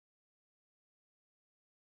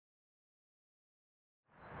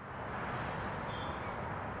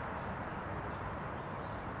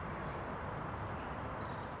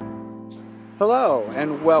Hello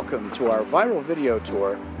and welcome to our viral video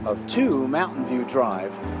tour of 2 Mountain View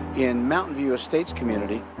Drive in Mountain View Estates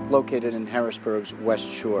community located in Harrisburg's West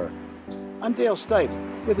Shore. I'm Dale Stipe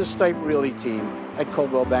with the Stipe Realty team at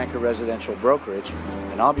Coldwell Banker Residential Brokerage,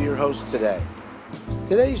 and I'll be your host today.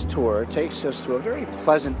 Today's tour takes us to a very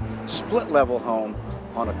pleasant split-level home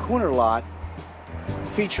on a corner lot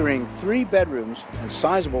featuring 3 bedrooms, and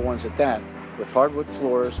sizable ones at that, with hardwood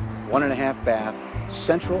floors, 1.5 bath,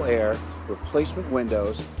 central air, replacement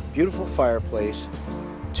windows, beautiful fireplace,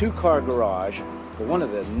 2-car garage. But one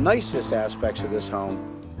of the nicest aspects of this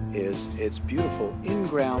home is its beautiful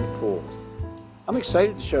in-ground pool. I'm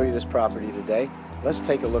excited to show you this property today. Let's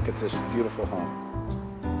take a look at this beautiful home.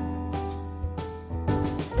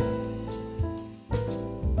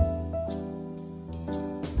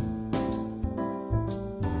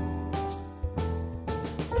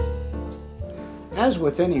 As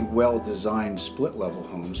with any well-designed split-level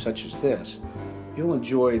home such as this, you'll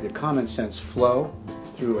enjoy the common sense flow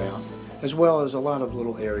throughout, as well as a lot of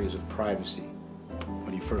little areas of privacy.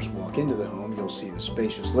 When you first walk into the home, you'll see the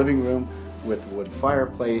spacious living room with wood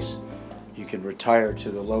fireplace. You can retire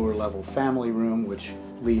to the lower level family room, which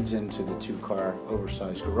leads into the 2-car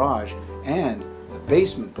oversized garage, and the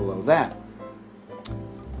basement below that.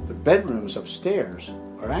 The bedrooms upstairs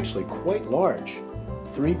are actually quite large.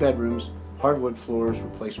 3 bedrooms, hardwood floors,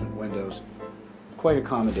 replacement windows, quite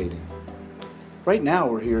accommodating. Right now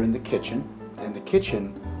we're here in the kitchen, and the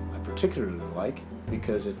kitchen I particularly like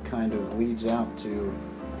because it kind of leads out to,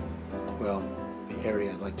 well, the area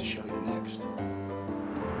I'd like to show you next.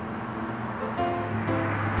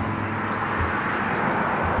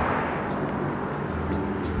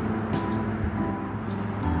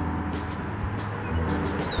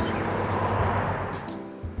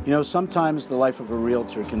 You know, sometimes the life of a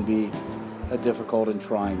realtor can be a difficult and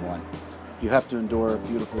trying one. You have to endure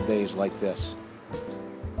beautiful days like this.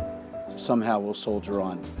 Somehow we'll soldier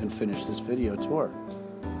on and finish this video tour.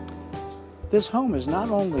 This home is not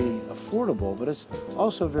only affordable, but it's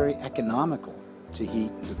also very economical to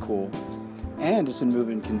heat and to cool, and it's in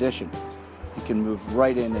move-in condition. You can move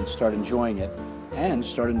right in and start enjoying it, and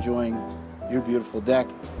start enjoying your beautiful deck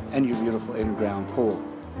and your beautiful in-ground pool.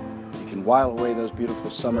 You can while away those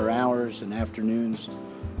beautiful summer hours and afternoons,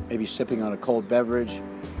 maybe sipping on a cold beverage,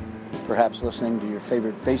 perhaps listening to your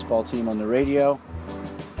favorite baseball team on the radio,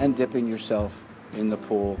 and dipping yourself in the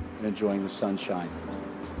pool and enjoying the sunshine.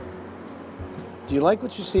 Do you like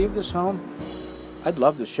what you see of this home? I'd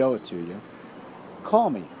love to show it to you. Call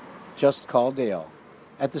me. Just call Dale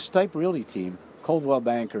at the Stipe Realty team, Coldwell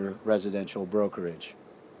Banker Residential Brokerage.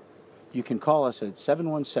 You can call us at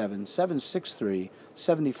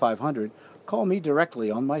 717-763-7500. Call me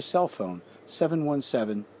directly on my cell phone,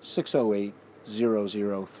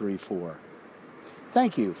 717-608-0034.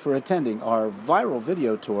 Thank you for attending our viral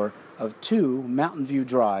video tour of 2 Mountain View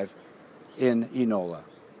Drive in Enola.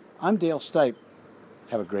 I'm Dale Stipe.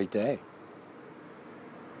 Have a great day.